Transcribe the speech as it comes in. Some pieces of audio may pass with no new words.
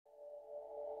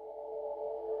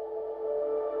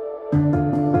Hi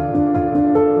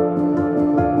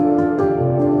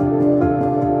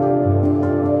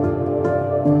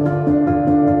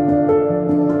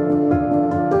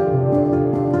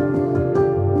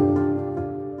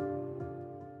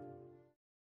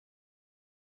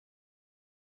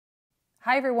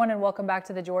everyone, and welcome back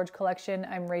to the George Collection.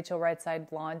 I'm Rachel Rightside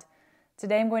Blonde.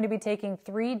 Today I'm going to be taking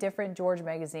 3 different George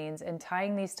magazines and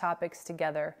tying these topics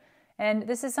together. And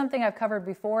this is something I've covered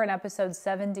before in episode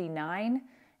 79,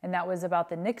 and that was about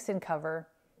the Nixon cover.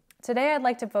 Today I'd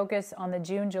like to focus on the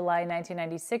June-July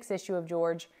 1996 issue of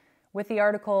George with the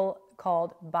article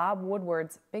called Bob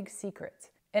Woodward's Big Secret.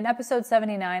 In episode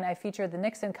 79, I featured the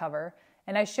Nixon cover,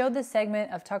 and I showed the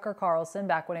segment of Tucker Carlson,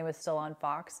 back when he was still on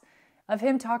Fox, of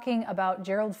him talking about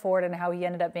Gerald Ford and how he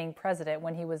ended up being president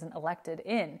when he wasn't elected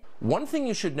in. One thing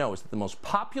you should know is that the most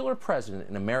popular president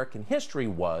in American history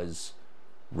was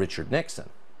Richard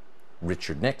Nixon.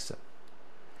 Richard Nixon.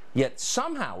 Yet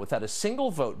somehow, without a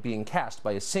single vote being cast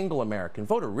by a single American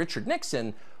voter, Richard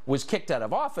Nixon was kicked out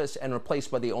of office and replaced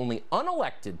by the only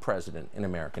unelected president in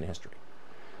American history.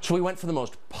 So we went from the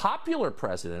most popular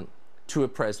president to a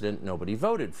president nobody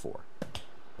voted for.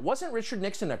 Wasn't Richard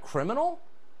Nixon a criminal?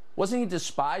 Wasn't he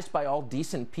despised by all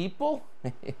decent people?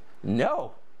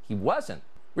 No, he wasn't.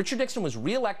 Richard Nixon was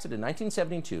reelected in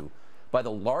 1972 by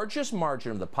the largest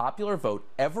margin of the popular vote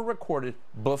ever recorded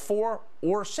before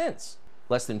or since.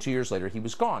 Less than 2 years later, he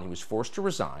was gone. He was forced to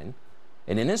resign,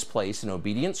 and in his place, an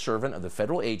obedient servant of the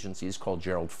federal agencies called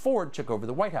Gerald Ford took over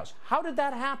the White House. How did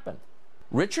that happen?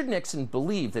 Richard Nixon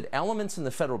believed that elements in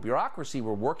the federal bureaucracy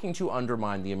were working to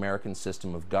undermine the American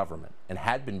system of government, and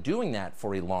had been doing that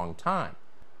for a long time.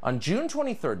 On June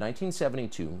 23,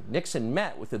 1972, Nixon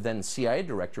met with the then CIA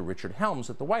Director Richard Helms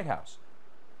at the White House.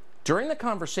 During the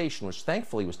conversation, which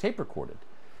thankfully was tape recorded,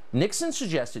 Nixon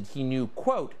suggested he knew,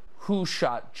 quote, who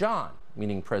shot John,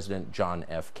 meaning President John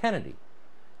F. Kennedy.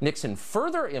 Nixon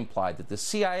further implied that the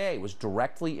CIA was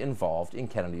directly involved in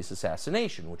Kennedy's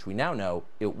assassination, which we now know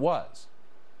it was.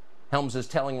 Helms's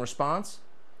telling response?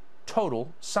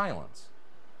 Total silence.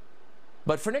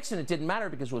 But for Nixon, it didn't matter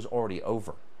because it was already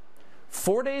over.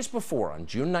 4 days before, on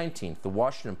June 19th, the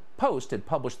Washington Post had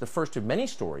published the first of many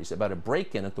stories about a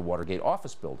break-in at the Watergate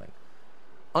office building.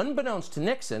 Unbeknownst to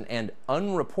Nixon and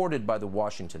unreported by the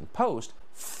Washington Post,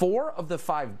 4 of the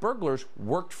 5 burglars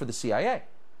worked for the CIA.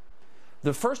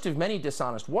 The first of many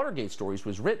dishonest Watergate stories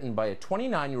was written by a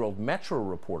 29-year-old Metro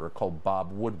reporter called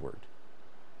Bob Woodward.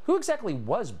 Who exactly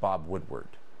was Bob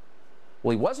Woodward?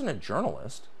 Well, he wasn't a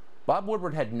journalist. Bob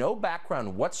Woodward had no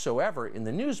background whatsoever in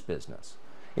the news business.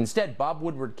 Instead, Bob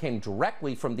Woodward came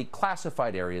directly from the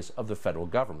classified areas of the federal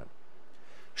government.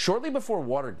 Shortly before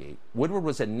Watergate, Woodward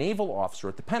was a naval officer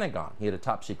at the Pentagon. He had a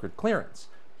top-secret clearance.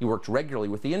 He worked regularly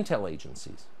with the intel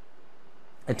agencies.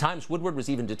 At times, Woodward was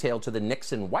even detailed to the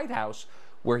Nixon White House,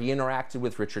 where he interacted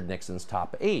with Richard Nixon's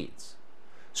top aides.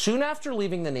 Soon after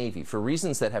leaving the Navy, for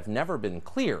reasons that have never been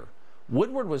clear,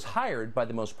 Woodward was hired by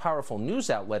the most powerful news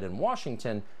outlet in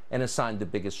Washington and assigned the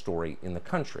biggest story in the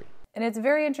country. And it's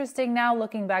very interesting now,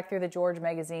 looking back through the George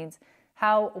magazines,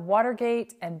 how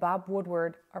Watergate and Bob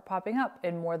Woodward are popping up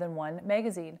in more than one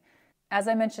magazine. As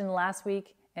I mentioned last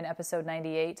week in episode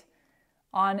 98,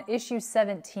 on issue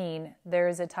 17, there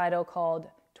is a title called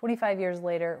 25 Years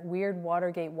Later, Weird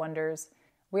Watergate Wonders.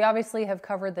 We obviously have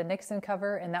covered the Nixon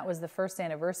cover, and that was the first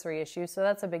anniversary issue, so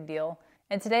that's a big deal.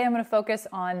 And today I'm going to focus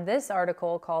on this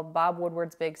article called Bob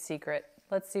Woodward's Big Secret.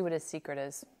 Let's see what his secret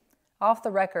is. Off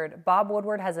the record, Bob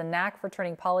Woodward has a knack for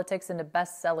turning politics into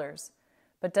bestsellers.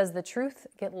 But does the truth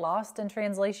get lost in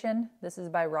translation? This is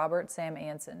by Robert Sam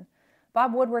Anson.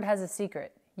 Bob Woodward has a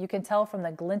secret. You can tell from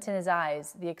the glint in his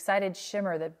eyes, the excited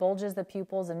shimmer that bulges the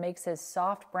pupils and makes his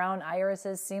soft brown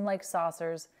irises seem like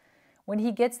saucers. When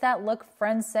he gets that look,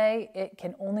 friends say it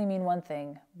can only mean one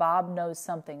thing. Bob knows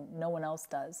something no one else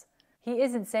does. He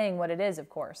isn't saying what it is, of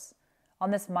course.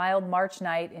 On this mild March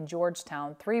night in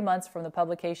Georgetown, 3 months from the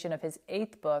publication of his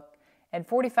 8th book, and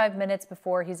 45 minutes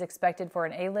before he's expected for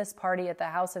an A-list party at the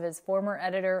house of his former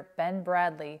editor, Ben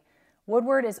Bradlee,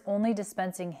 Woodward is only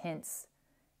dispensing hints.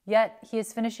 Yet, he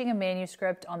is finishing a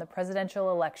manuscript on the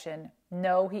presidential election.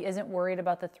 No, he isn't worried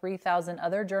about the 3,000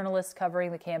 other journalists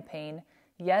covering the campaign.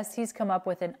 Yes, he's come up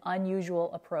with an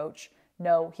unusual approach.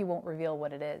 No, he won't reveal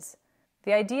what it is.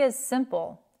 The idea is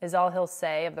simple, is all he'll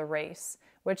say of the race,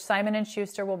 which Simon &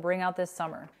 Schuster will bring out this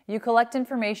summer. You collect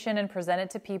information and present it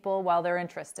to people while they're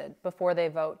interested, before they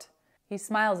vote. He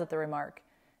smiles at the remark.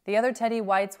 The other Teddy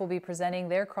Whites will be presenting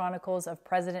their chronicles of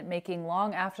president-making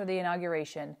long after the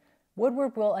inauguration.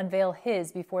 Woodward will unveil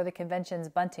his before the convention's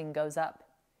bunting goes up.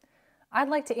 I'd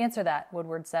like to answer that,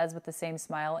 Woodward says with the same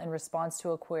smile in response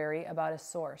to a query about a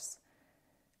source.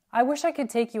 "I wish I could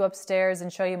take you upstairs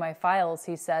and show you my files,"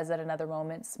 he says at another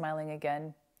moment, smiling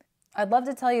again. "I'd love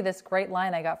to tell you this great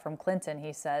line I got from Clinton,"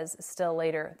 he says, still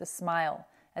later, the smile,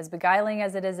 as beguiling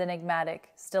as it is enigmatic,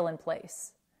 still in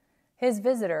place. His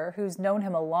visitor, who's known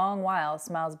him a long while,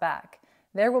 smiles back.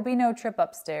 There will be no trip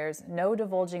upstairs, no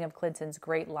divulging of Clinton's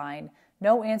great line,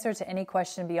 no answer to any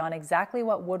question beyond exactly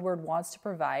what Woodward wants to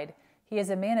provide. He is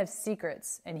a man of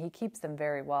secrets, and he keeps them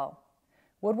very well.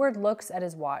 Woodward looks at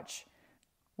his watch.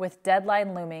 With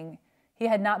deadline looming, he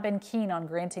had not been keen on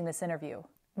granting this interview.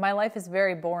 "My life is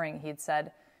very boring," he'd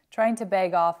said, trying to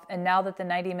beg off, and now that the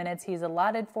 90 minutes he's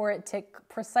allotted for it tick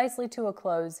precisely to a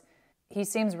close, he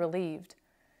seems relieved.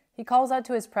 He calls out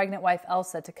to his pregnant wife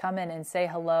Elsa to come in and say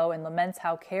hello and laments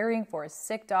how caring for a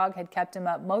sick dog had kept him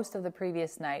up most of the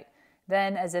previous night.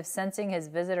 Then, as if sensing his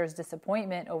visitor's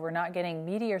disappointment over not getting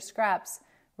meatier scraps,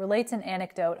 relates an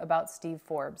anecdote about Steve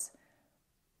Forbes.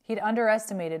 He'd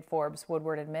underestimated Forbes,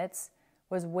 Woodward admits,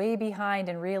 was way behind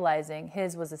in realizing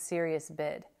his was a serious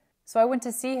bid. "So I went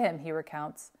to see him," he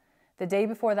recounts, "the day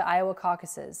before the Iowa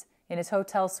caucuses, in his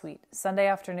hotel suite, Sunday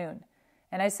afternoon.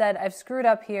 And I said, 'I've screwed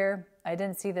up here. I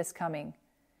didn't see this coming.'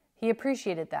 He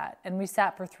appreciated that, and we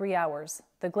sat for 3 hours.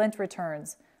 The glint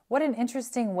returns. What an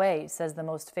interesting way," says the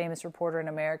most famous reporter in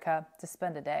America, "to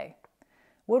spend a day."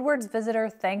 Woodward's visitor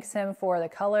thanks him for the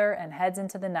color and heads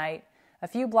into the night. A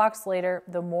few blocks later,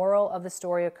 the moral of the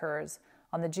story occurs.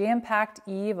 On the jam-packed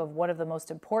eve of one of the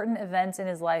most important events in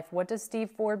his life, what does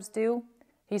Steve Forbes do?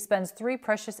 He spends 3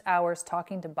 precious hours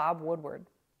talking to Bob Woodward.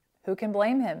 Who can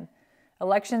blame him?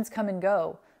 Elections come and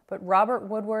go, but Robert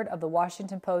Woodward of the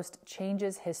Washington Post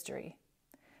changes history.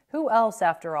 Who else,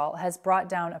 after all, has brought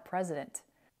down a president?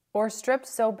 Or stripped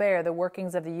so bare the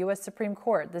workings of the U.S. Supreme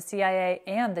Court, the CIA,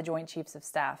 and the Joint Chiefs of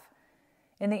Staff?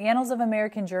 In the annals of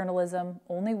American journalism,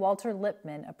 only Walter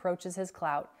Lippmann approaches his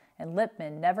clout, and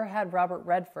Lippmann never had Robert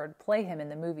Redford play him in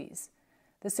the movies.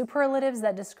 The superlatives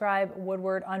that describe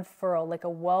Woodward unfurl like a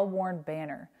well-worn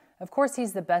banner. Of course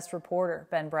he's the best reporter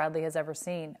Ben Bradlee has ever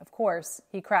seen. Of course,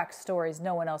 he cracks stories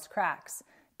no one else cracks,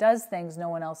 does things no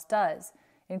one else does,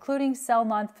 including sell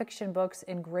nonfiction books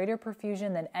in greater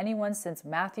profusion than anyone since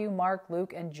Matthew, Mark,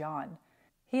 Luke, and John.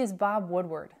 He is Bob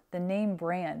Woodward, the name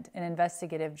brand in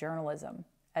investigative journalism.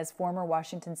 As former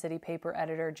Washington City paper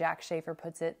editor Jack Schaefer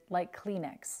puts it, like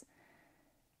Kleenex.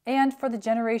 And for the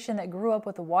generation that grew up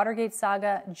with the Watergate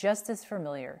saga, just as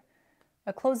familiar.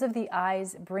 A close of the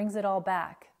eyes brings it all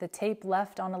back, the tape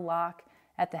left on a lock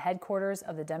at the headquarters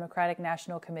of the Democratic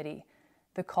National Committee,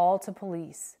 the call to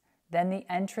police, then the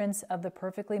entrance of the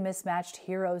perfectly mismatched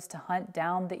heroes to hunt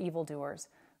down the evildoers,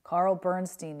 Carl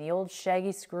Bernstein, the old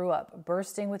shaggy screw-up,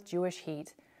 bursting with Jewish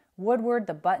heat, Woodward,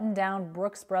 the button-down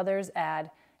Brooks Brothers ad,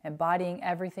 embodying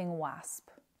everything WASP.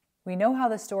 We know how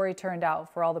the story turned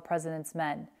out for all the president's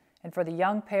men, and for the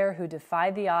young pair who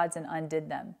defied the odds and undid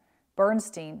them.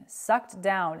 Bernstein, sucked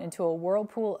down into a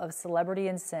whirlpool of celebrity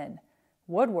and sin.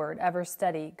 Woodward, ever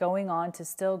steady, going on to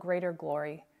still greater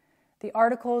glory. The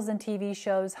articles and TV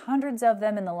shows, hundreds of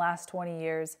them in the last 20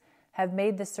 years, have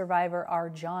made the survivor our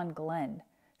John Glenn.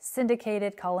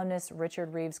 Syndicated columnist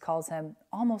Richard Reeves calls him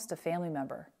almost a family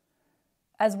member.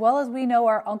 As well as we know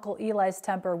our Uncle Eli's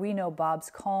temper, we know Bob's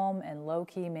calm and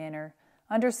low-key manner.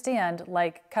 Understand,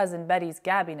 like Cousin Betty's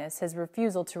gabbiness, his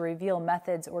refusal to reveal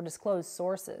methods or disclose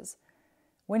sources.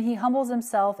 When he humbles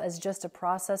himself as just a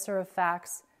processor of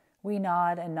facts, we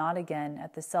nod and nod again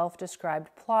at the self-described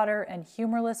plotter and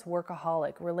humorless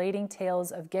workaholic relating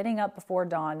tales of getting up before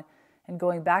dawn and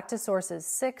going back to sources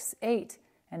 6, 8,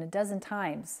 and a dozen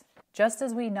times. Just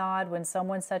as we nod when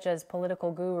someone such as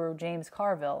political guru James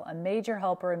Carville, a major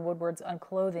helper in Woodward's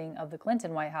unclothing of the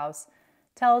Clinton White House,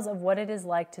 tells of what it is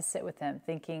like to sit with him,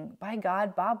 thinking, by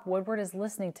God, Bob Woodward is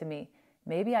listening to me.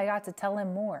 Maybe I got to tell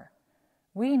him more.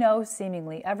 We know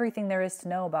seemingly everything there is to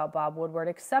know about Bob Woodward,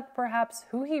 except perhaps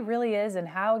who he really is and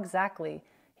how exactly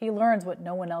he learns what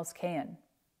no one else can.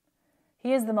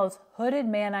 He is the most hooded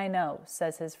man I know,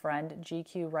 says his friend,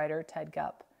 GQ writer Ted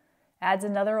Gupp. Adds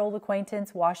another old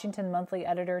acquaintance, Washington Monthly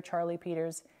editor Charlie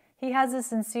Peters, he has a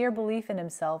sincere belief in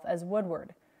himself as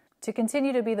Woodward. To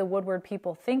continue to be the Woodward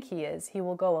people think he is, he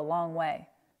will go a long way.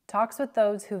 Talks with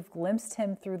those who've glimpsed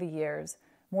him through the years.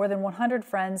 More than 100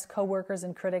 friends, co-workers,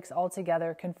 and critics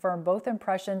altogether confirm both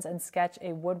impressions and sketch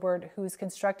a Woodward who's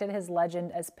constructed his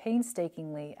legend as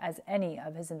painstakingly as any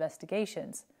of his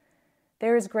investigations.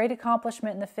 There is great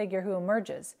accomplishment in the figure who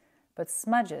emerges, but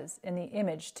smudges in the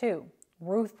image too.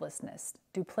 Ruthlessness,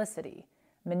 duplicity,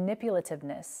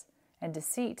 manipulativeness, and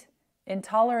deceit,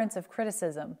 intolerance of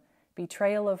criticism,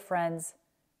 betrayal of friends,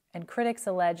 and critics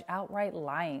allege outright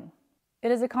lying.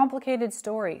 It is a complicated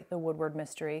story, the Woodward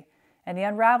mystery, and the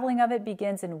unraveling of it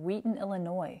begins in Wheaton,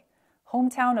 Illinois,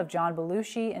 hometown of John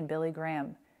Belushi and Billy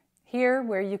Graham. Here,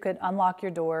 where you could unlock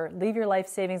your door, leave your life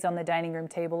savings on the dining room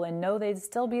table, and know they'd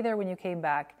still be there when you came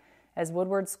back, as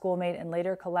Woodward's schoolmate and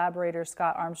later collaborator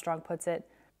Scott Armstrong puts it,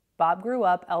 Bob grew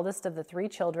up eldest of the 3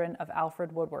 children of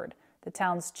Alfred Woodward, the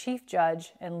town's chief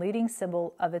judge and leading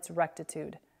symbol of its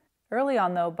rectitude. Early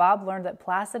on, though, Bob learned that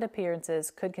placid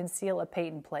appearances could conceal a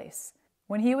patent place.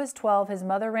 When he was 12, his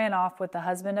mother ran off with the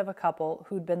husband of a couple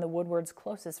who'd been the Woodwards'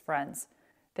 closest friends.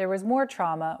 There was more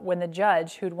trauma when the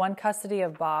judge, who'd won custody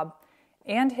of Bob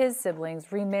and his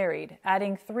siblings, remarried,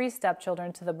 adding 3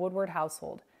 stepchildren to the Woodward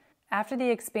household. After the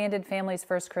expanded family's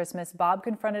first Christmas, Bob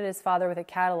confronted his father with a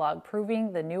catalog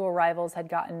proving the new arrivals had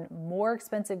gotten more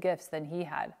expensive gifts than he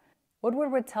had.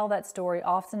 Woodward would tell that story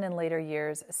often in later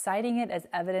years, citing it as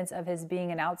evidence of his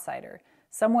being an outsider,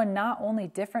 someone not only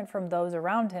different from those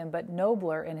around him, but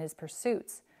nobler in his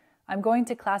pursuits. I'm going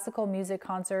to classical music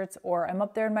concerts, or I'm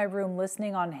up there in my room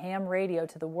listening on ham radio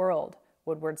to the world,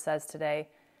 Woodward says today,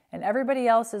 and everybody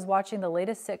else is watching the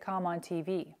latest sitcom on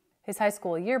TV. His high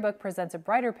school yearbook presents a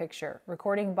brighter picture,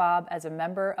 recording Bob as a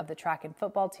member of the track and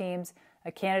football teams,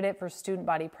 a candidate for student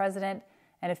body president,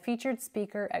 and a featured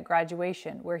speaker at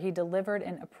graduation, where he delivered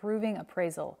an approving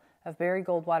appraisal of Barry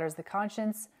Goldwater's The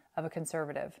Conscience of a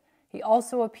Conservative. He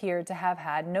also appeared to have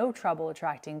had no trouble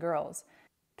attracting girls.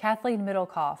 Kathleen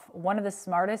Middlecoff, one of the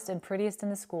smartest and prettiest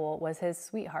in the school, was his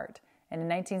sweetheart, and in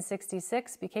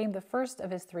 1966 became the first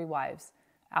of his 3 wives.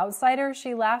 Outsider,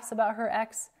 she laughs about her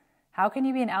ex. How can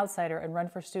you be an outsider and run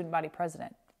for student body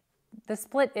president? The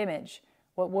split image,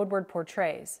 what Woodward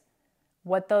portrays,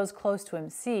 what those close to him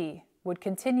see, would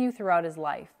continue throughout his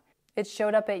life. It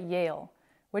showed up at Yale,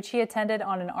 which he attended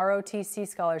on an ROTC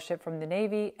scholarship from the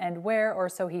Navy, and where, or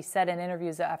so he said in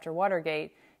interviews after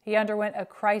Watergate, he underwent a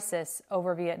crisis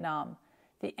over Vietnam.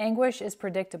 The anguish is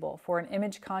predictable for an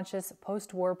image-conscious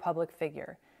post-war public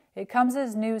figure. It comes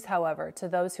as news, however, to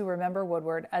those who remember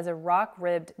Woodward as a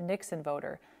rock-ribbed Nixon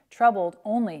voter, troubled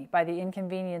only by the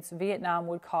inconvenience Vietnam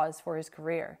would cause for his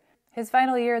career. His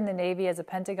final year in the Navy as a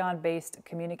Pentagon-based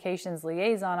communications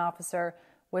liaison officer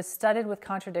was studded with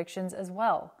contradictions as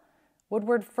well.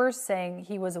 Woodward first saying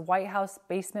he was a White House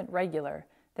basement regular,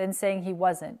 then saying he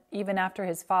wasn't, even after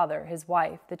his father, his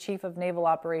wife, the Chief of Naval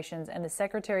Operations, and the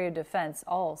Secretary of Defense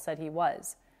all said he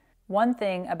was. One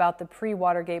thing about the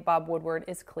pre-Watergate Bob Woodward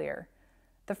is clear.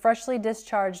 The freshly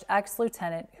discharged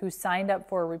ex-lieutenant who signed up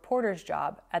for a reporter's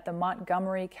job at the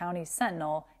Montgomery County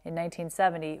Sentinel in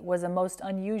 1970 was a most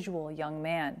unusual young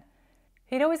man.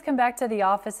 He'd always come back to the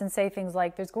office and say things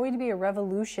like, "There's going to be a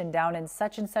revolution down in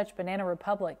such and such Banana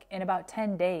Republic in about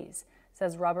 10 days,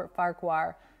 says Robert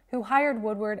Farquhar, who hired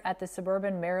Woodward at the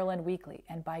suburban Maryland Weekly,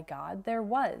 and by God, there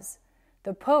was.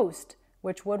 The Post,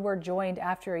 which Woodward joined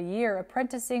after a year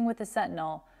apprenticing with the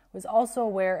Sentinel, was also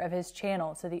aware of his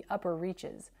channel to the upper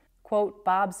reaches. Quote,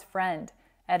 Bob's friend,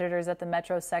 editors at the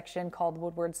Metro section called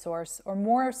Woodward's source, or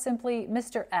more simply,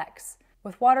 Mr. X.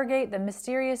 With Watergate, the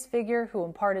mysterious figure who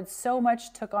imparted so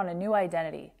much took on a new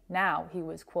identity. Now he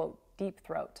was, quote, Deep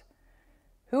Throat.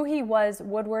 Who he was,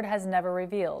 Woodward has never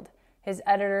revealed. His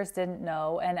editors didn't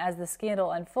know, and as the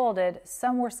scandal unfolded,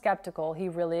 some were skeptical he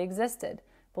really existed,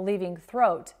 believing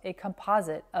Throat a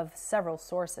composite of several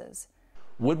sources.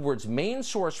 Woodward's main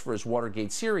source for his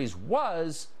Watergate series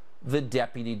was the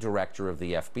deputy director of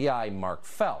the FBI, Mark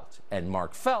Felt. And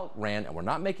Mark Felt ran, and we're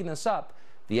not making this up,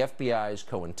 the FBI's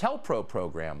COINTELPRO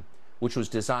program, which was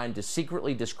designed to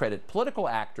secretly discredit political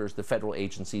actors the federal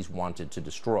agencies wanted to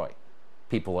destroy.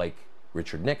 People like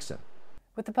Richard Nixon.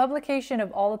 With the publication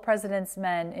of All the President's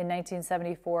Men in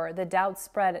 1974, the doubt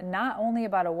spread not only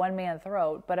about a one-man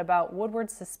throat, but about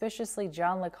Woodward's suspiciously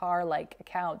John le Carre-like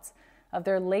accounts of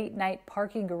their late-night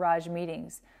parking garage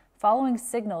meetings, following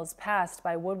signals passed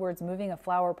by Woodward's moving a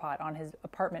flower pot on his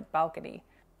apartment balcony.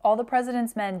 All the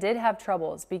President's Men did have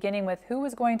troubles, beginning with who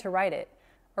was going to write it.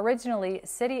 Originally,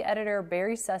 city editor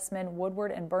Barry Sussman,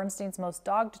 Woodward and Bernstein's most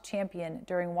dogged champion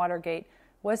during Watergate,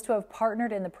 was to have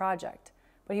partnered in the project,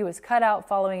 but he was cut out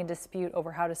following a dispute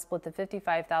over how to split the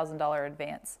 $55,000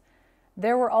 advance.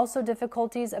 There were also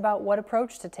difficulties about what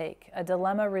approach to take, a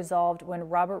dilemma resolved when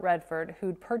Robert Redford,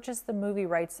 who'd purchased the movie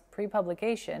rights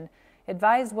pre-publication,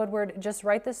 advised Woodward, just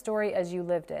write the story as you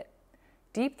lived it.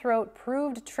 Deep Throat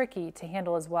proved tricky to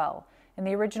handle as well. In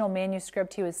the original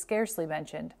manuscript, he was scarcely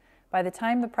mentioned. By the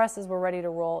time the presses were ready to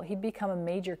roll, he'd become a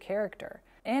major character,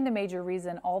 and a major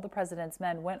reason All the President's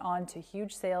Men went on to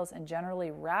huge sales and generally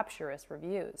rapturous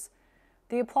reviews.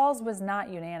 The applause was not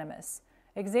unanimous.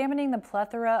 Examining the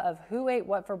plethora of who ate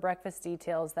what for breakfast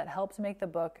details that helped make the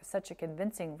book such a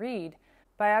convincing read,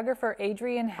 biographer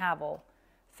Adrian Havel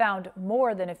found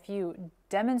more than a few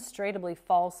demonstrably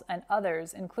false and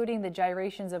others, including the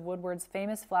gyrations of Woodward's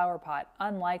famous flower pot,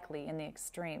 unlikely in the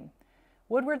extreme.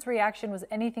 Woodward's reaction was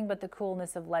anything but the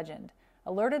coolness of legend.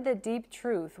 Alerted that deep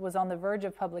truth was on the verge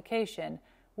of publication,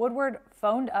 Woodward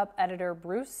phoned up editor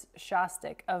Bruce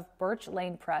Shostak of Birch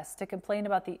Lane Press to complain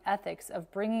about the ethics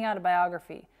of bringing out a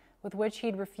biography with which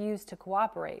he'd refused to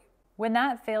cooperate. When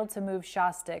that failed to move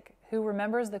Shostak, who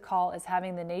remembers the call as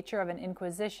having the nature of an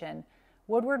inquisition,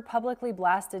 Woodward publicly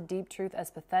blasted Deep Truth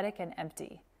as pathetic and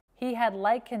empty. He had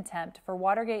like contempt for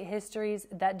Watergate histories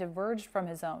that diverged from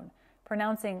his own,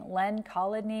 pronouncing Len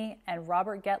Colodny and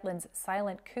Robert Getlin's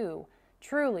silent coup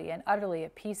truly and utterly a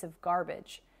piece of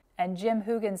garbage, and Jim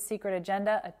Hoogan's secret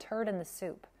agenda a turd in the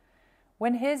soup.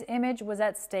 When his image was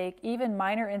at stake, even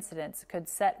minor incidents could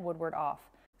set Woodward off.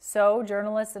 So,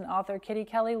 journalist and author Kitty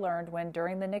Kelly learned when,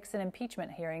 during the Nixon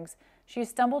impeachment hearings, she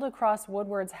stumbled across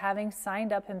Woodward's having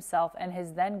signed up himself and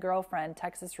his then-girlfriend,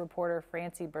 Texas reporter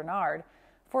Francie Bernard,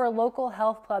 for a local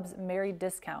health club's married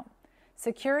discount.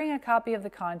 Securing a copy of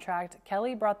the contract,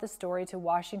 Kelly brought the story to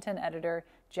Washington editor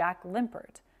Jack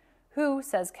Limpert, who,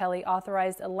 says Kelly,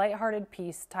 authorized a lighthearted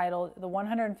piece titled The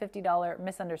 $150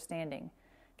 Misunderstanding.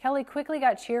 Kelly quickly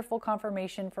got cheerful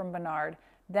confirmation from Bernard,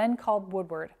 then called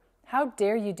Woodward. "How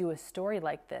dare you do a story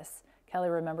like this?" Kelly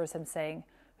remembers him saying.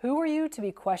 "Who are you to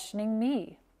be questioning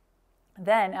me?"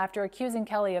 Then, after accusing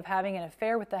Kelly of having an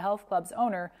affair with the health club's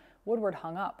owner, Woodward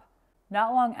hung up.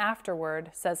 Not long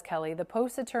afterward, says Kelly, the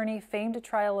Post's attorney, famed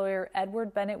trial lawyer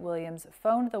Edward Bennett Williams,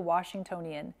 phoned the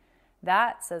Washingtonian.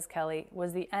 That, says Kelly,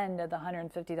 was the end of the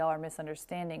 $150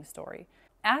 misunderstanding story.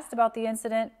 Asked about the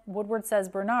incident, Woodward says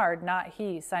Bernard, not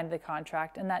he, signed the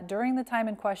contract, and that during the time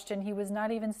in question he was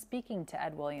not even speaking to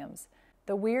Ed Williams.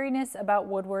 The weariness about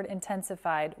Woodward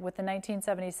intensified with the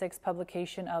 1976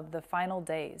 publication of The Final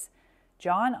Days.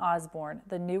 John Osborne,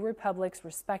 the New Republic's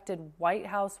respected White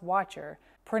House watcher,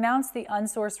 pronounced the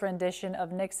unsourced rendition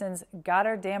of Nixon's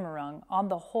Gotterdammerung on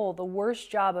the whole the worst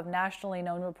job of nationally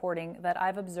known reporting that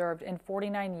I've observed in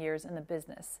 49 years in the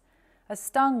business. A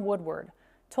stung Woodward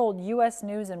told U.S.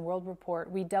 News and World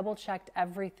Report we double-checked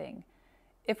everything.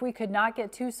 If we could not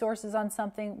get two sources on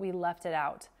something, we left it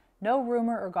out. No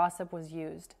rumor or gossip was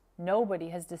used. Nobody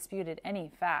has disputed any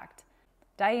fact.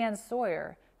 Diane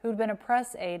Sawyer, who'd been a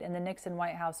press aide in the Nixon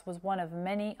White House, was one of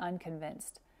many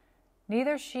unconvinced.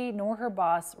 Neither she nor her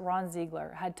boss, Ron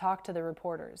Ziegler, had talked to the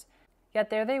reporters. Yet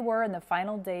there they were in the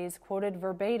final days, quoted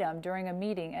verbatim during a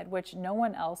meeting at which no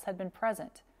one else had been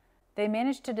present. They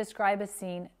managed to describe a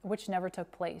scene which never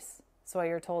took place.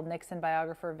 Sawyer told Nixon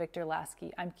biographer Victor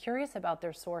Lasky, "I'm curious about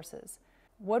their sources."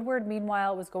 Woodward,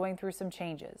 meanwhile, was going through some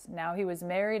changes. Now he was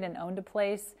married and owned a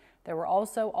place. There were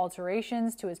also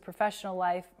alterations to his professional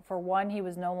life. For one, he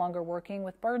was no longer working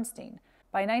with Bernstein.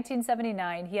 By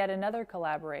 1979, he had another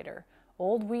collaborator,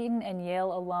 old Wheaton and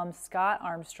Yale alum Scott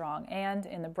Armstrong, and,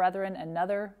 in The Brethren,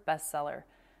 another bestseller.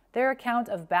 Their account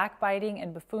of backbiting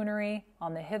and buffoonery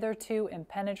on the hitherto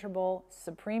impenetrable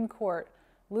Supreme Court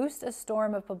loosed a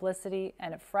storm of publicity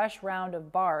and a fresh round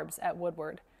of barbs at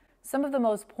Woodward. Some of the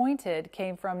most pointed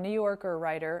came from New Yorker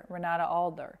writer Renata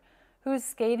Alder, whose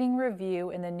scathing review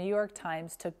in the New York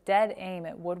Times took dead aim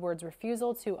at Woodward's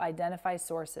refusal to identify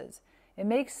sources. "It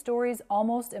makes stories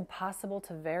almost impossible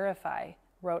to verify,"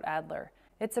 wrote Adler.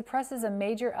 "It suppresses a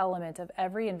major element of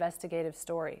every investigative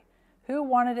story. Who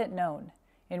wanted it known?"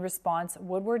 In response,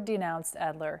 Woodward denounced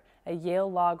Adler, a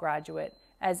Yale law graduate,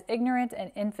 as ignorant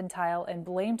and infantile and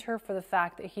blamed her for the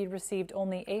fact that he'd received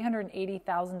only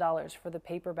 $880,000 for the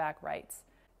paperback rights.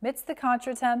 Amidst the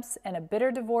contretemps and a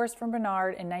bitter divorce from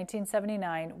Bernard in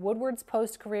 1979, Woodward's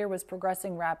post-career was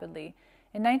progressing rapidly.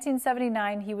 In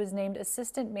 1979, he was named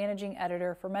assistant managing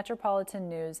editor for Metropolitan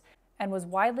News and was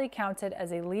widely counted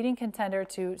as a leading contender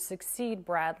to succeed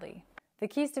Bradley. The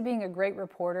keys to being a great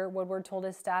reporter, Woodward told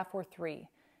his staff, were three.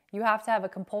 You have to have a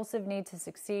compulsive need to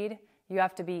succeed, you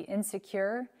have to be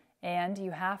insecure, and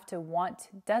you have to want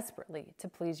desperately to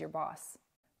please your boss.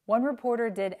 One reporter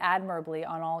did admirably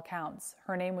on all counts.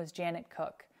 Her name was Janet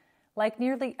Cook. Like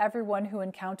nearly everyone who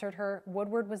encountered her,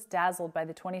 Woodward was dazzled by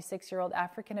the 26-year-old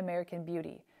African-American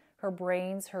beauty. Her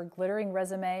brains, her glittering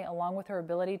resume, along with her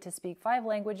ability to speak 5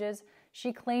 languages,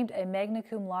 she claimed a magna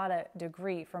cum laude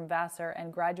degree from Vassar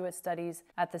and graduate studies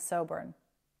at the Sorbonne.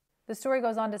 The story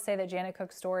goes on to say that Janet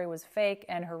Cook's story was fake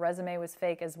and her resume was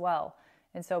fake as well,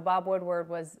 and so Bob Woodward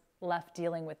was left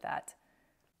dealing with that.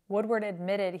 Woodward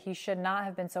admitted he should not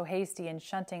have been so hasty in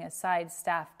shunting aside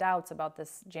staff doubts about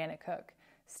this Janet Cook.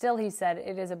 Still, he said,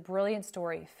 it is a brilliant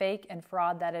story, fake and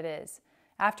fraud that it is.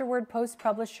 Afterward, Post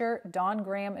publisher Don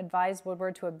Graham advised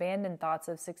Woodward to abandon thoughts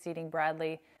of succeeding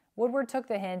Bradley. Woodward took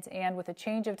the hint and, with a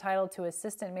change of title to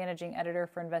assistant managing editor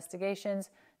for investigations,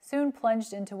 soon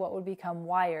plunged into what would become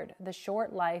Wired, the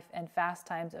short life and fast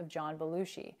times of John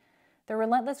Belushi. The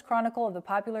relentless chronicle of the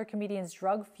popular comedian's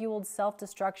drug-fueled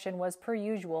self-destruction was, per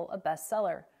usual, a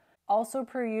bestseller. Also,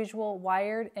 per usual,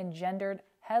 Wired engendered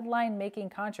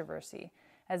headline-making controversy,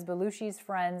 as Belushi's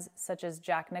friends, such as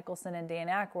Jack Nicholson and Dan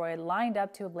Aykroyd, lined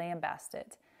up to lambast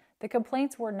it. The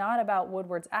complaints were not about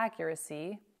Woodward's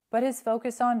accuracy, but his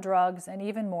focus on drugs and,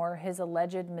 even more, his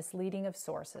alleged misleading of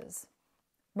sources.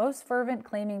 Most fervent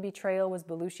claiming betrayal was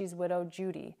Belushi's widow,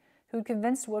 Judy, who'd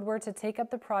convinced Woodward to take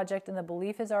up the project in the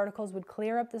belief his articles would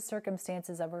clear up the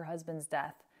circumstances of her husband's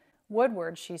death.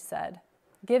 Woodward, she said,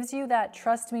 gives you that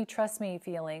trust me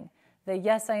feeling, the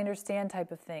yes, I understand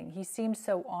type of thing. He seemed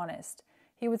so honest.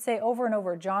 He would say over and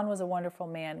over, John was a wonderful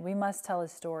man. We must tell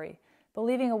his story.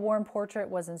 Believing a warm portrait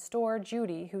was in store,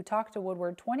 Judy, who talked to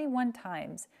Woodward 21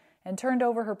 times and turned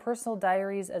over her personal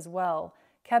diaries as well,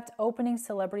 kept opening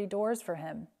celebrity doors for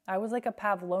him. I was like a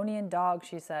Pavlovian dog,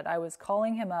 she said. I was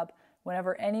calling him up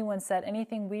whenever anyone said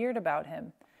anything weird about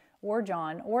him, or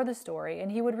John, or the story,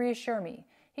 and he would reassure me.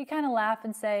 He'd kind of laugh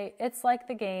and say, it's like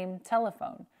the game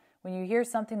telephone. When you hear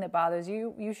something that bothers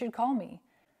you, you should call me.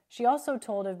 She also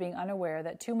told of being unaware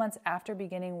that 2 months after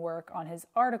beginning work on his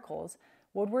articles,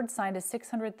 Woodward signed a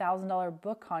 $600,000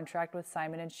 book contract with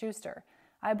Simon & Schuster.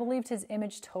 I believed his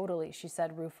image totally, she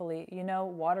said ruefully. You know,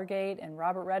 Watergate and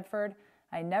Robert Redford,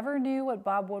 I never knew what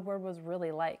Bob Woodward was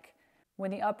really like.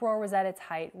 When the uproar was at its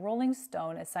height, Rolling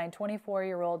Stone assigned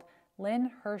 24-year-old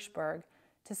Lynn Hirschberg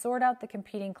to sort out the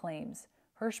competing claims.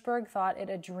 Hirschberg thought it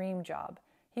a dream job.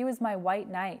 He was my white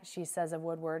knight, she says of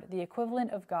Woodward, the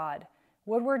equivalent of God.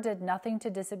 Woodward did nothing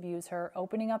to disabuse her,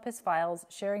 opening up his files,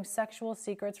 sharing sexual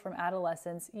secrets from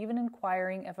adolescence, even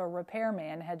inquiring if a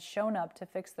repairman had shown up to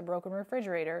fix the broken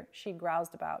refrigerator she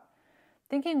groused about.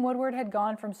 Thinking Woodward had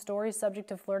gone from stories subject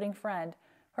to flirting friend,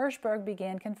 Hirschberg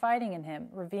began confiding in him,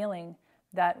 revealing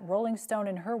that Rolling Stone,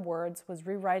 in her words, was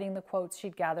rewriting the quotes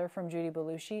she'd gathered from Judy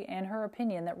Belushi and her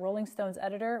opinion that Rolling Stone's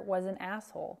editor was an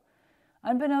asshole.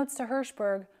 Unbeknownst to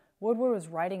Hirschberg, Woodward was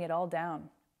writing it all down.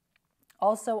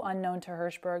 Also unknown to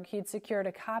Hirschberg, he'd secured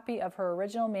a copy of her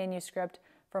original manuscript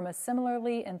from a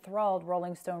similarly enthralled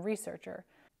Rolling Stone researcher.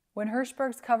 When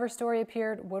Hirschberg's cover story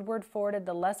appeared, Woodward forwarded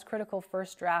the less critical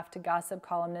first draft to gossip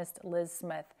columnist Liz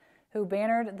Smith, who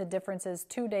bannered the differences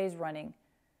 2 days running.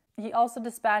 He also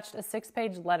dispatched a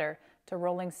 6-page letter to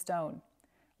Rolling Stone,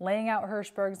 laying out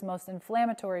Hirschberg's most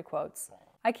inflammatory quotes.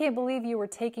 I can't believe you were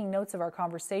taking notes of our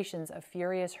conversations, a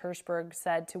furious Hirschberg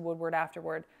said to Woodward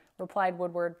afterward. Replied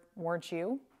Woodward, weren't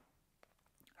you?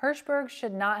 Hirschberg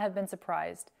should not have been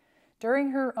surprised.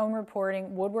 During her own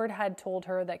reporting, Woodward had told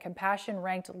her that compassion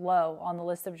ranked low on the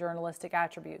list of journalistic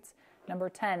attributes, number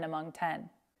 10 among 10.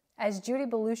 As Judy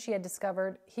Belushi had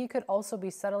discovered, he could also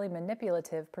be subtly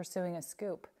manipulative, pursuing a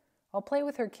scoop. I'll play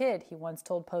with her kid, he once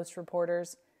told Post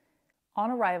reporters.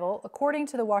 On arrival, according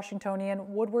to the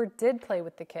Washingtonian, Woodward did play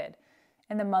with the kid,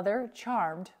 and the mother,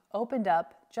 charmed, opened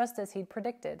up just as he'd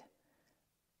predicted.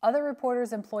 Other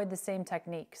reporters employed the same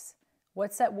techniques.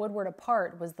 What set Woodward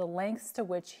apart was the lengths to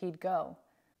which he'd go.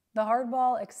 The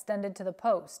hardball extended to the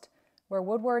Post, where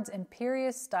Woodward's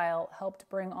imperious style helped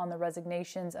bring on the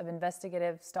resignations of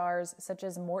investigative stars such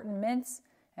as Morton Mintz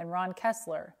and Ron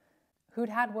Kessler, who'd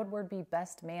had Woodward be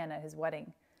best man at his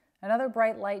wedding. Another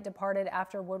bright light departed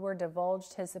after Woodward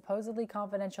divulged his supposedly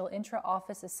confidential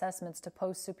intra-office assessments to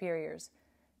Post superiors.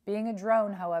 Being a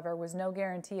drone, however, was no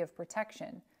guarantee of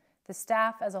protection. The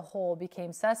staff as a whole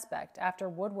became suspect after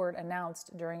Woodward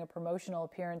announced during a promotional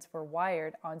appearance for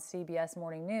Wired on CBS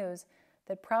Morning News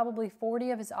that probably 40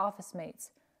 of his office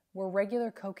mates were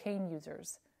regular cocaine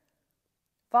users.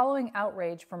 Following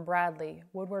outrage from Bradley,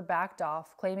 Woodward backed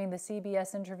off, claiming the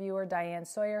CBS interviewer Diane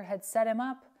Sawyer had set him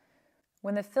up.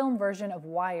 When the film version of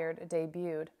Wired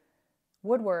debuted,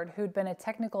 Woodward, who'd been a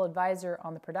technical advisor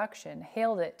on the production,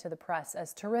 hailed it to the press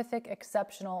as terrific,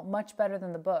 exceptional, much better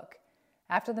than the book.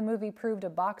 After the movie proved a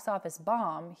box office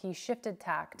bomb, he shifted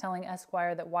tack, telling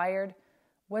Esquire that Wired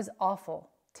was awful,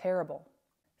 terrible.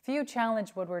 Few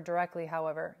challenged Woodward directly,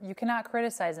 however. You cannot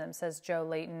criticize him, says Joe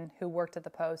Layton, who worked at the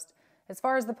Post. As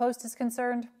far as the Post is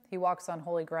concerned, he walks on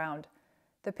holy ground.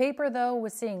 The paper, though,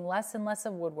 was seeing less and less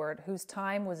of Woodward, whose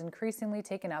time was increasingly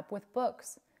taken up with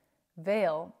books.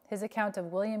 Vail, his account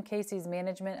of William Casey's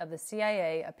management of the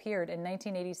CIA, appeared in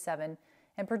 1987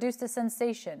 and produced a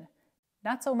sensation.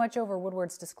 Not so much over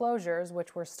Woodward's disclosures,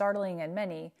 which were startling and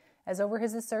many, as over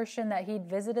his assertion that he'd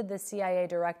visited the CIA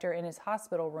director in his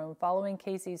hospital room following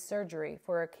Casey's surgery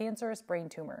for a cancerous brain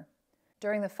tumor.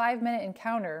 During the 5-minute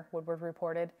encounter, Woodward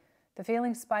reported, The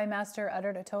failing spy master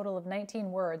uttered a total of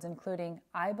 19 words, including,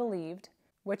 "I believed,"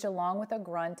 which, along with a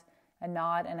grunt, a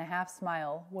nod, and a half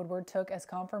smile, Woodward took as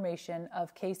confirmation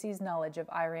of Casey's knowledge of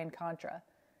Iran-Contra.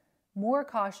 More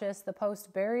cautious, the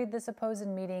Post buried the supposed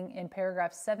meeting in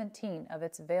paragraph 17 of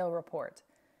its Vail report.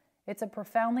 "It's a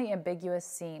profoundly ambiguous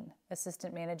scene,"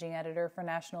 assistant managing editor for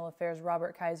National Affairs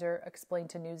Robert Kaiser explained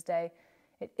to Newsday.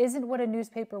 "It isn't what a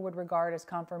newspaper would regard as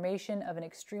confirmation of an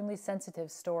extremely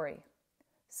sensitive story."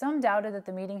 Some doubted that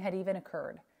the meeting had even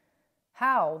occurred.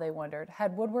 How, they wondered,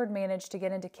 had Woodward managed to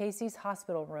get into Casey's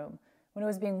hospital room when it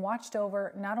was being watched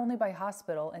over not only by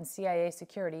hospital and CIA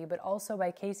security, but also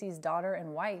by Casey's daughter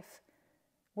and wife?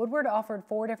 Woodward offered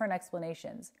 4 different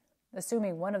explanations.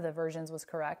 Assuming one of the versions was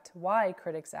correct, why,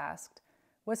 critics asked,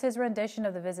 was his rendition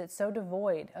of the visit so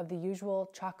devoid of the usual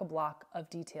chock-a-block of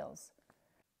details?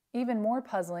 Even more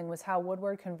puzzling was how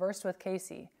Woodward conversed with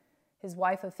Casey. His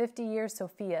wife of 50 years,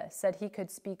 Sophia, said he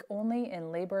could speak only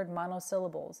in labored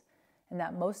monosyllables, and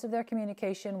that most of their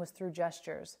communication was through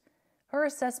gestures. Her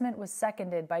assessment was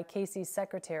seconded by Casey's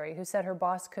secretary, who said her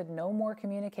boss could no more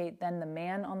communicate than the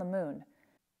man on the moon.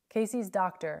 Casey's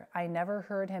doctor, "I never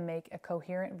heard him make a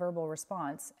coherent verbal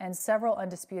response," and several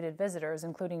undisputed visitors,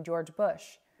 including George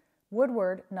Bush.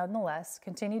 Woodward, nonetheless,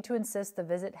 continued to insist the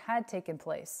visit had taken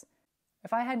place.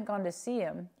 "If I hadn't gone to see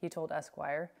him," he told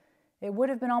Esquire, "it would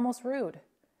have been almost rude."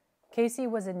 Casey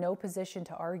was in no position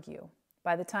to argue.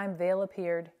 By the time Vail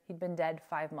appeared, he'd been dead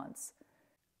 5 months.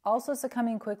 Also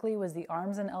succumbing quickly was the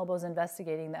arms and elbows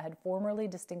investigating that had formerly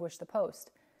distinguished the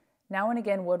Post. Now and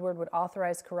again, Woodward would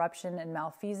authorize corruption and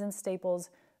malfeasance staples,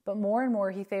 but more and more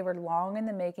he favored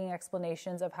long-in-the-making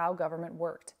explanations of how government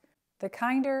worked. The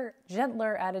kinder,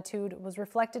 gentler attitude was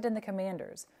reflected in The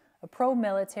Commanders, a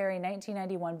pro-military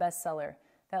 1991 bestseller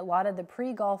that lauded the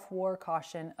pre-Gulf War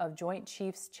caution of Joint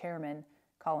Chiefs Chairman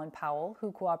Colin Powell,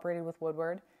 who cooperated with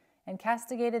Woodward, and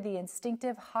castigated the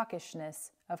instinctive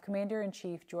hawkishness of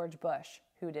Commander-in-Chief George Bush,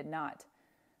 who did not.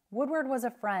 Woodward was a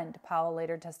friend, Powell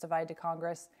later testified to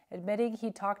Congress, admitting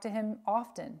he talked to him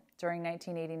often during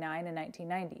 1989 and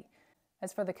 1990.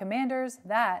 As for The Commanders,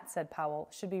 that, said Powell,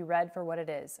 should be read for what it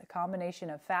is, a combination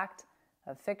of fact,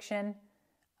 of fiction,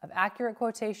 of accurate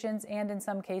quotations, and in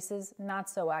some cases, not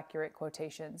so accurate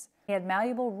quotations. He had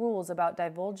malleable rules about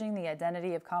divulging the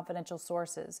identity of confidential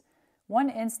sources. One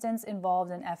instance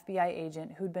involved an FBI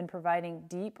agent who'd been providing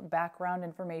deep background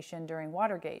information during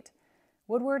Watergate.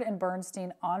 Woodward and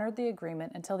Bernstein honored the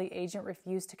agreement until the agent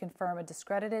refused to confirm a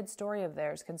discredited story of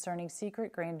theirs concerning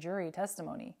secret grand jury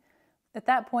testimony. At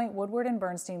that point, Woodward and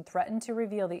Bernstein threatened to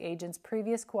reveal the agent's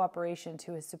previous cooperation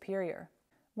to his superior.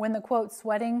 When the, quote,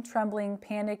 sweating, trembling,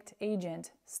 panicked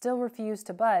agent still refused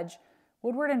to budge,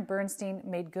 Woodward and Bernstein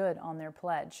made good on their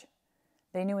pledge.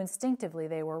 They knew instinctively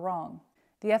they were wrong.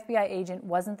 The FBI agent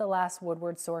wasn't the last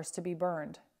Woodward source to be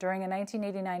burned. During a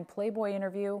 1989 Playboy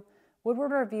interview,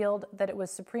 Woodward revealed that it was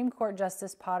Supreme Court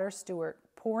Justice Potter Stewart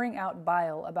pouring out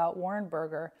bile about Warren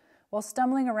Burger while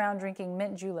stumbling around drinking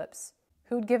mint juleps,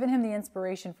 who'd given him the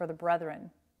inspiration for The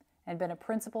Brethren and been a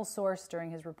principal source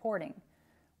during his reporting.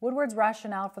 Woodward's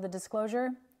rationale for the disclosure?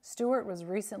 Stewart was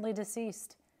recently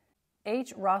deceased.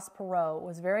 H. Ross Perot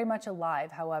was very much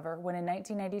alive, however, when in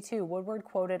 1992 Woodward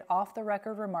quoted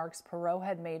off-the-record remarks Perot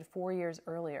had made 4 years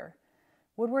earlier.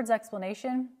 Woodward's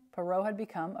explanation? Perot had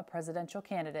become a presidential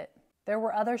candidate. There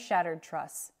were other shattered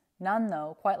trusts. None,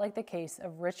 though, quite like the case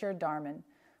of Richard Darman.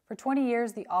 For 20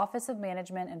 years, the Office of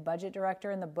Management and Budget Director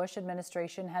in the Bush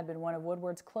administration had been one of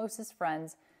Woodward's closest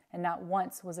friends, and not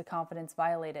once was a confidence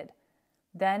violated.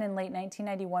 Then, in late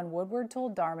 1991, Woodward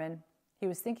told Darman he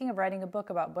was thinking of writing a book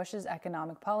about Bush's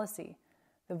economic policy.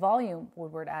 The volume,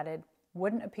 Woodward added,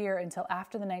 wouldn't appear until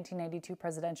after the 1992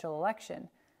 presidential election,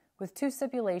 with 2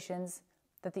 stipulations: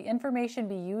 that the information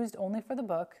be used only for the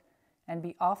book and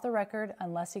be off the record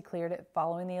unless he cleared it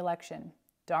following the election.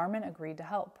 Darman agreed to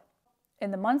help. In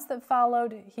the months that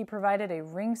followed, he provided a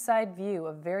ringside view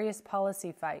of various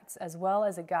policy fights, as well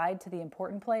as a guide to the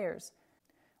important players.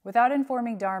 Without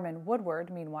informing Darman, Woodward,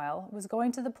 meanwhile, was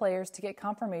going to the players to get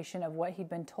confirmation of what he'd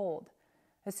been told.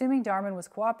 Assuming Darman was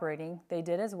cooperating, they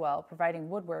did as well, providing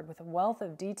Woodward with a wealth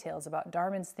of details about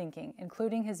Darman's thinking,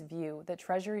 including his view that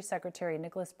Treasury Secretary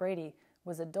Nicholas Brady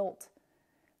was a dolt.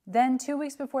 Then, 2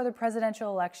 weeks before the presidential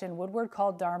election, Woodward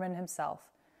called Darman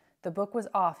himself. The book was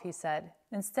off, he said.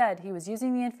 Instead, he was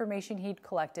using the information he'd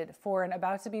collected for an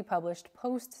about-to-be-published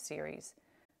Post series.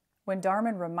 When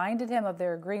Darman reminded him of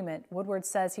their agreement, Woodward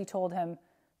says he told him,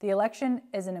 "The election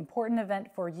is an important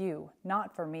event for you,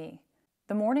 not for me."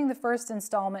 The morning the first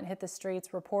installment hit the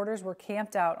streets, reporters were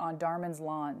camped out on Darman's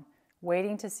lawn,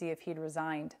 waiting to see if he'd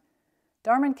resigned.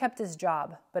 Darman kept his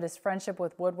job, but his friendship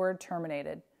with Woodward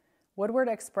terminated. Woodward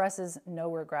expresses no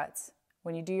regrets.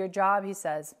 When you do your job, he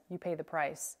says, you pay the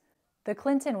price. The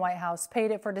Clinton White House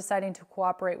paid it for deciding to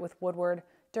cooperate with Woodward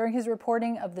during his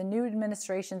reporting of the new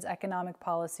administration's economic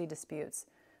policy disputes.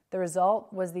 The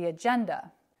result was the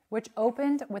agenda, which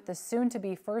opened with the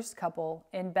soon-to-be first couple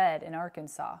in bed in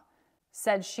Arkansas.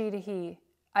 Said she to he,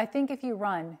 I think if you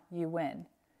run, you win.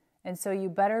 And so you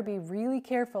better be really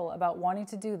careful about wanting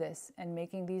to do this and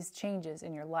making these changes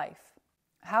in your life.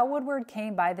 How Woodward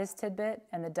came by this tidbit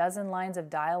and the dozen lines of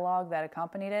dialogue that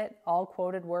accompanied it, all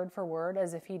quoted word for word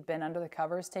as if he'd been under the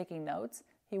covers taking notes,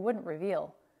 he wouldn't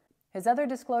reveal. His other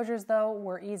disclosures, though,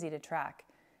 were easy to track.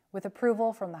 With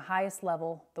approval from the highest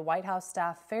level, the White House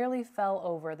staff fairly fell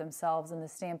over themselves in the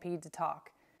stampede to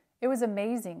talk. It was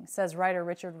amazing, says writer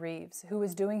Richard Reeves, who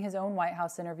was doing his own White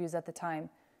House interviews at the time.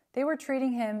 They were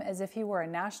treating him as if he were a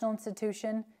national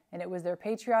institution, and it was their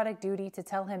patriotic duty to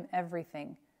tell him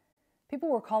everything. People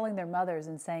were calling their mothers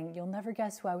and saying, you'll never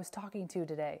guess who I was talking to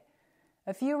today.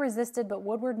 A few resisted, but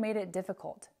Woodward made it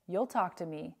difficult. You'll talk to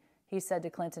me, he said to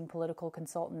Clinton political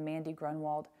consultant Mandy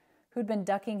Grunwald, who'd been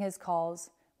ducking his calls,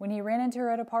 when he ran into her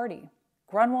at a party.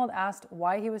 Grunwald asked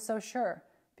why he was so sure.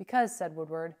 Because, said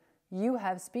Woodward, you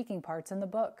have speaking parts in the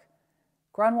book.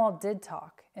 Grunwald did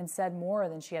talk and said more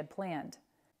than she had planned.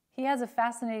 He has a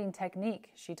fascinating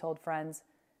technique, she told friends.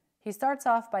 He starts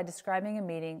off by describing a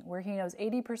meeting where he knows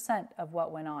 80% of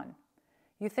what went on.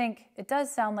 You think, it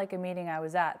does sound like a meeting I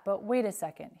was at, but wait a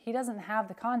second, he doesn't have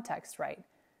the context right.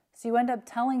 So you end up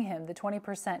telling him the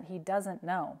 20% he doesn't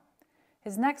know.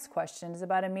 His next question is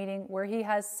about a meeting where he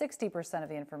has 60% of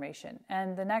the information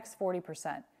and the next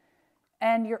 40%.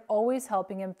 And you're always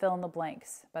helping him fill in the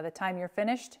blanks. By the time you're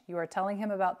finished, you are telling him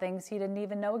about things he didn't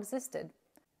even know existed.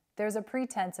 There's a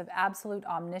pretense of absolute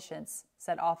omniscience,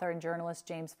 said author and journalist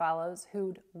James Fallows,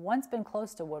 who'd once been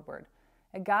close to Woodward,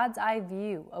 a God's eye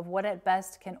view of what at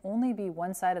best can only be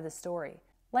one side of the story.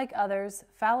 Like others,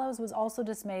 Fallows was also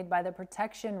dismayed by the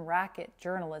protection racket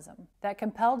journalism that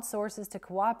compelled sources to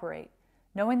cooperate,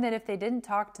 knowing that if they didn't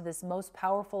talk to this most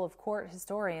powerful of court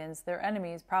historians, their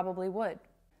enemies probably would.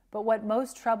 But what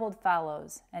most troubled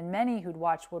Fallows, and many who'd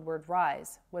watched Woodward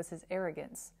rise, was his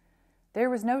arrogance. There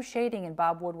was no shading in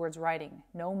Bob Woodward's writing,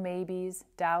 no maybes,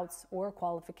 doubts, or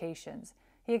qualifications.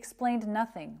 He explained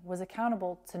nothing, was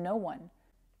accountable to no one.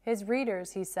 His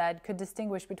readers, he said, could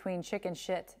distinguish between chicken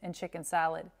shit and chicken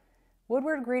salad.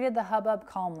 Woodward greeted the hubbub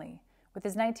calmly. With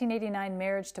his 1989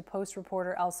 marriage to Post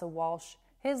reporter Elsa Walsh,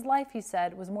 his life, he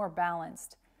said, was more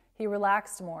balanced. He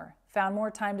relaxed more, found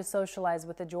more time to socialize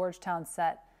with the Georgetown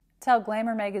set, tell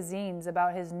glamour magazines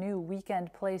about his new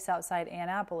weekend place outside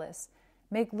Annapolis,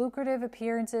 make lucrative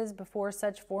appearances before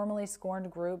such formerly scorned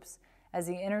groups as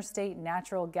the Interstate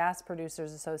Natural Gas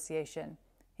Producers Association.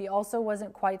 He also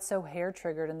wasn't quite so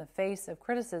hair-triggered in the face of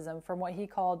criticism from what he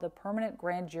called the permanent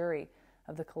grand jury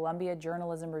of the Columbia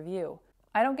Journalism Review.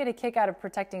 I don't get a kick out of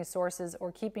protecting sources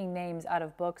or keeping names out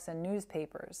of books and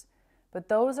newspapers, but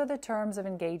those are the terms of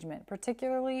engagement,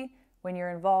 particularly when you're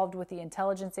involved with the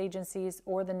intelligence agencies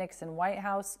or the Nixon White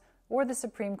House or the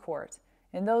Supreme Court.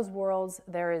 In those worlds,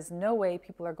 there is no way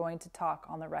people are going to talk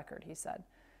on the record, he said.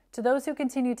 To those who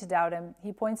continue to doubt him,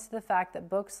 he points to the fact that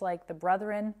books like The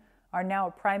Brethren are now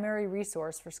a primary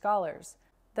resource for scholars,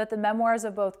 that the memoirs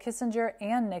of both Kissinger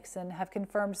and Nixon have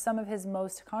confirmed some of his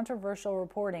most controversial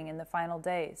reporting in the final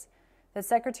days, that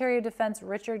Secretary of Defense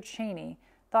Richard Cheney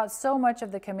thought so much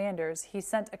of the commanders he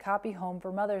sent a copy home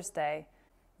for Mother's Day.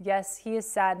 Yes, he is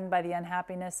saddened by the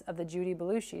unhappiness of the Judy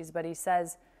Belushis, but he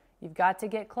says, you've got to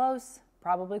get close,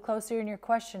 probably closer in your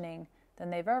questioning than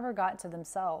they've ever got to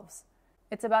themselves.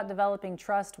 It's about developing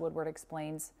trust, Woodward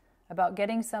explains, about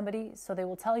getting somebody so they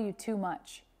will tell you too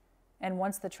much. And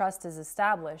once the trust is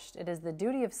established, it is the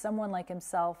duty of someone like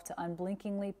himself to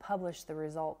unblinkingly publish the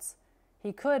results.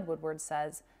 He could, Woodward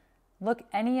says, look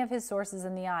any of his sources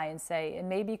in the eye and say, it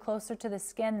may be closer to the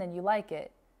skin than you like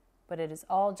it, but it is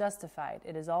all justified,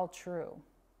 it is all true.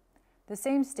 The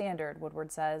same standard,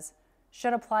 Woodward says,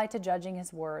 should apply to judging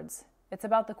his words. It's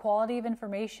about the quality of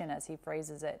information, as he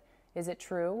phrases it. Is it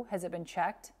true? Has it been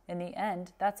checked? In the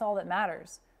end, that's all that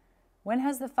matters. When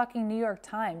has the fucking New York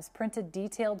Times printed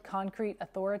detailed, concrete,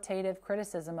 authoritative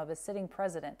criticism of a sitting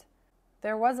president?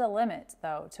 There was a limit,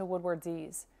 though, to Woodward's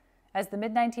ease. As the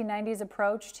mid-1990s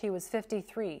approached, he was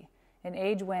 53, an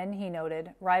age when, he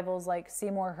noted, rivals like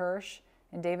Seymour Hersh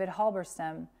and David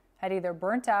Halberstam had either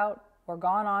burnt out or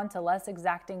gone on to less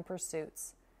exacting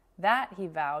pursuits. That, he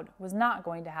vowed, was not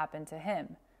going to happen to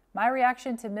him. My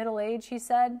reaction to middle age, he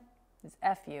said, is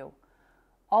F you.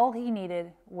 All he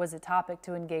needed was a topic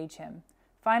to engage him.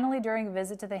 Finally, during a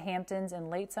visit to the Hamptons in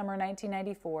late summer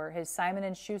 1994, his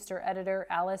Simon & Schuster editor,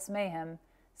 Alice Mayhem,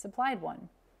 supplied one.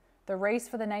 The race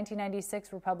for the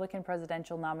 1996 Republican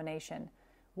presidential nomination.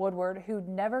 Woodward, who'd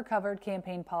never covered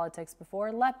campaign politics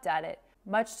before, leapt at it,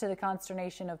 much to the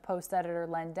consternation of Post editor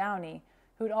Len Downey,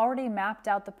 who'd already mapped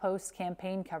out the Post's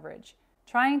campaign coverage.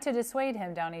 Trying to dissuade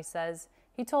him, Downey says,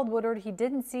 he told Woodward he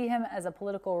didn't see him as a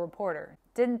political reporter,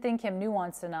 didn't think him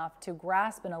nuanced enough to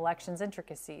grasp an election's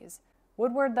intricacies.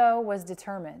 Woodward, though, was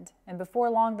determined, and before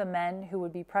long the men who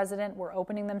would be president were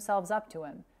opening themselves up to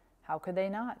him. How could they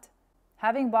not?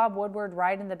 Having Bob Woodward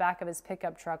ride in the back of his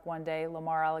pickup truck one day,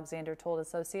 Lamar Alexander told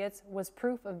associates, was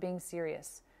proof of being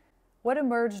serious. What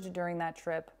emerged during that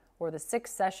trip were the 6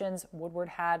 sessions Woodward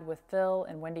had with Phil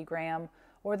and Wendy Graham,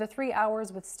 or the 3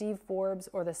 hours with Steve Forbes,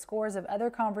 or the scores of other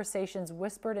conversations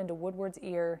whispered into Woodward's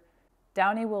ear.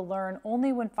 Downey will learn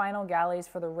only when final galleys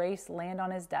for the race land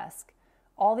on his desk.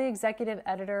 All the executive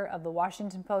editor of the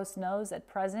Washington Post knows at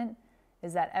present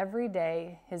is that every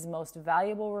day his most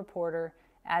valuable reporter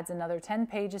adds another 10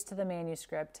 pages to the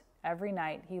manuscript. Every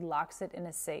night he locks it in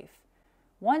a safe.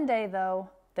 One day, though,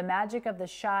 the magic of the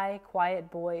shy, quiet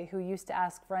boy who used to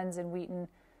ask friends in Wheaton,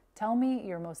 "Tell me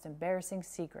your most embarrassing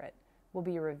secret," will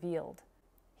be revealed.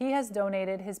 He has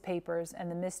donated his papers and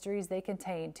the mysteries they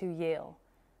contain to Yale.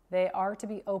 They are to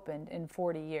be opened in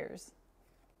 40 years.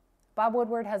 Bob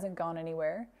Woodward hasn't gone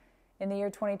anywhere. In the year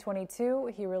 2022,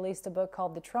 he released a book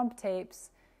called The Trump Tapes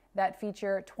that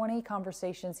feature 20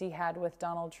 conversations he had with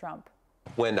Donald Trump.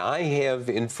 When I have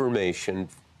information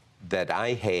that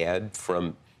I had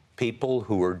from people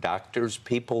who are doctors,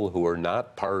 people who are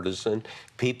not partisan,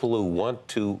 people who want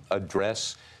to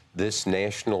address this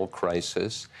national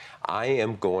crisis, I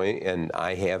am going, and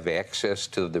I have access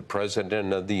to the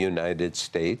President of the United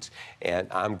States, and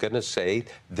I'm going to say,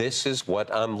 this is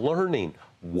what I'm learning.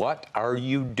 What are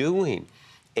you doing?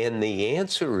 And the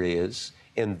answer is,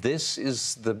 and this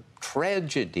is the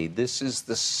tragedy, this is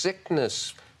the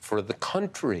sickness for the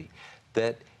country,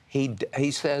 that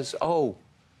he says, oh,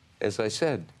 as I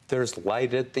said, there's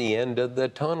light at the end of the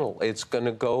tunnel. It's going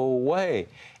to go away.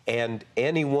 And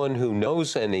anyone who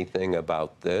knows anything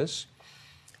about this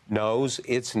knows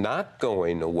it's not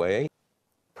going away.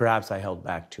 Perhaps I held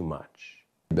back too much.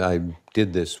 I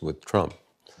did this with Trump.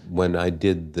 When I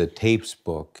did the tapes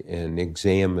book and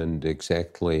examined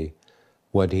exactly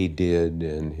what he did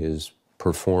and his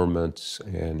performance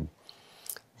and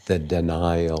the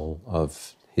denial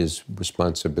of his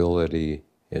responsibility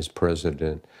as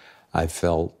president, I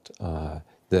felt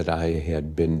that I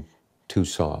had been too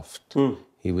soft.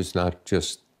 He was not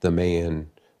just the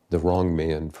man, the wrong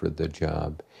man for the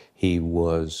job. He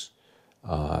was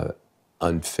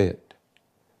unfit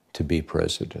to be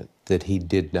president, that he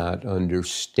did not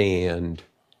understand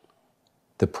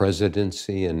the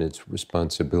presidency and its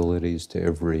responsibilities to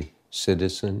every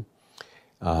citizen,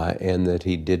 and that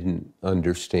he didn't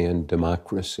understand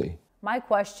democracy. My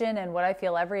question, and what I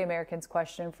feel every American's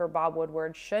question for Bob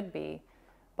Woodward should be,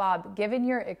 Bob, given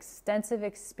your extensive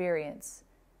experience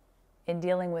in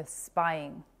dealing with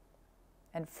spying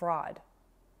and fraud,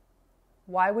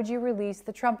 why would you release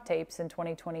the Trump tapes in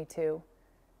 2022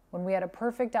 when we had a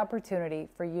perfect opportunity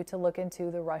for you to look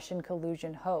into the Russian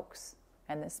collusion hoax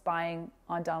and the spying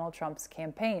on Donald Trump's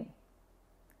campaign?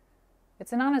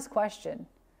 It's an honest question.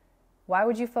 Why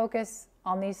would you focus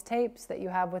on these tapes that you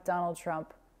have with Donald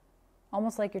Trump,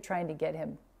 almost like you're trying to get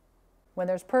him, when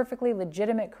there's perfectly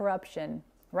legitimate corruption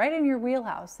right in your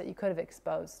wheelhouse that you could have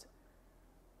exposed?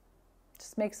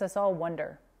 Just makes us all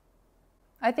wonder.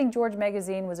 I think George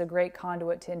Magazine was a great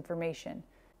conduit to information.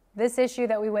 This issue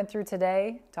that we went through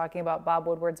today, talking about Bob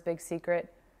Woodward's big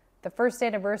secret, the first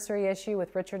anniversary issue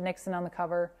with Richard Nixon on the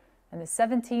cover, and the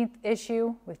 17th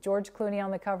issue with George Clooney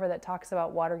on the cover that talks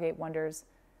about Watergate wonders,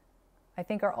 I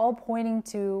think are all pointing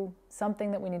to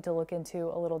something that we need to look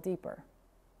into a little deeper.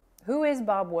 Who is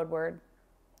Bob Woodward?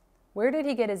 Where did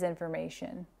he get his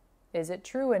information? Is it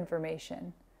true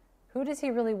information? Who does he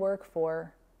really work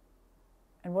for?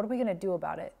 And what are we going to do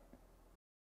about it?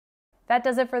 That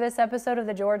does it for this episode of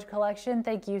the George Collection.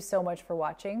 Thank you so much for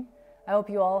watching. I hope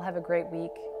you all have a great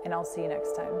week, and I'll see you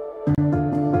next time.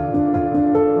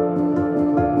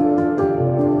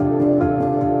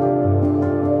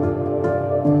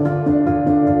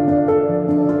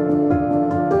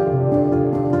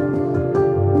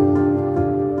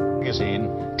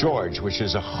 George, which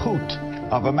is a hoot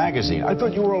of a magazine. I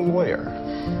thought you were a lawyer.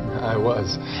 I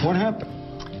was. What happened?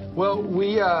 Well,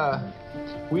 we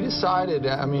decided,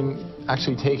 I mean,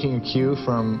 actually taking a cue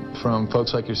from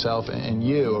folks like yourself and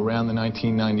you around the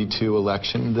 1992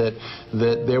 election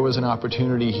that there was an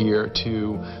opportunity here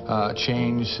to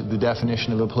change the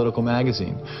definition of a political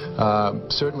magazine.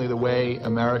 Certainly the way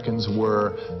Americans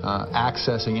were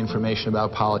accessing information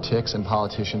about politics and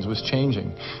politicians was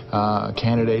changing.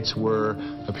 Candidates were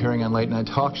appearing on late-night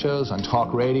talk shows, on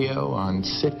talk radio, on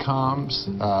sitcoms,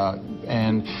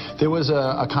 and there was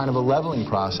a kind of a leveling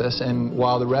process, and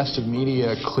while the rest of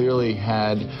media clearly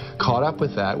had caught up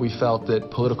with that, we felt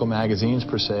that political magazines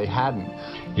per se hadn't.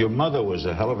 Your mother was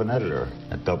a hell of an editor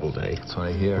at Doubleday. That's what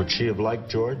I hear. Would she have liked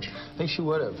George? I think she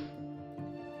would have.